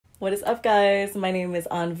What is up, guys? My name is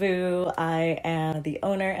Anh Vu. I am the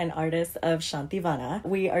owner and artist of Shantivanha.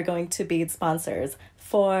 We are going to be sponsors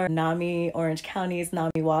for NAMI Orange County's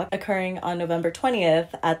NAMI Walk occurring on November 20th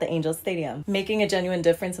at the Angel Stadium. Making a genuine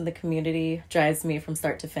difference in the community drives me from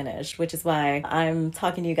start to finish, which is why I'm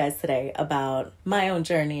talking to you guys today about my own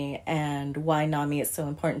journey and why NAMI is so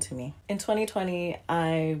important to me. In 2020,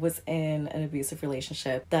 I was in an abusive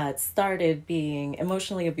relationship that started being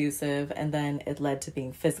emotionally abusive and then it led to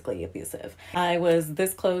being physically abusive. I was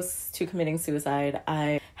this close to committing suicide.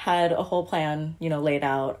 I had a whole plan, laid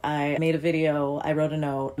out. I made a video, I wrote a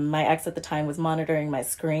note. My ex at the time was monitoring my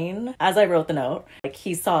screen as I wrote the note.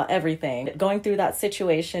 He saw everything. Going through that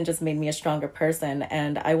situation just made me a stronger person,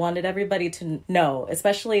 and I wanted everybody to know,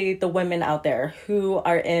 especially the women out there who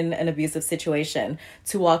are in an abusive situation,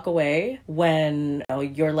 to walk away when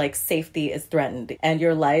your safety is threatened and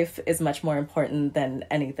your life is much more important than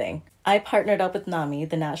anything. I partnered up with NAMI,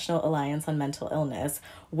 the National Alliance on Mental Illness,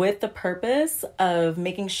 with the purpose of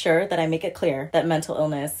making sure that I make it clear that mental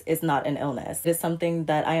illness is not an illness. It is something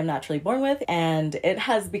that I am naturally born with, and it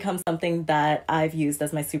has become something that I've used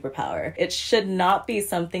as my superpower. It should not be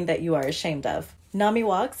something that you are ashamed of.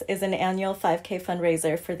 NAMIWalks is an annual 5K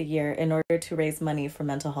fundraiser for the year in order to raise money for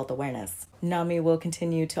mental health awareness. NAMI will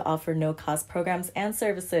continue to offer no-cost programs and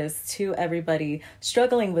services to everybody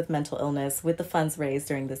struggling with mental illness with the funds raised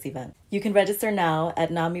during this event. You can register now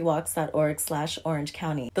at NAMIWalks.org/Orange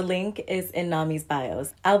County. The link is in NAMI's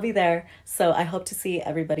bios. I'll be there, so I hope to see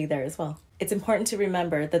everybody there as well. It's important to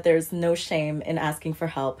remember that there's no shame in asking for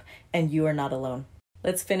help, and you are not alone.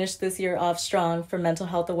 Let's finish this year off strong for mental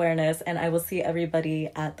health awareness, and I will see everybody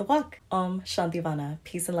at the walk. Om Shantivanha.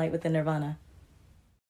 Peace and light within Nirvana.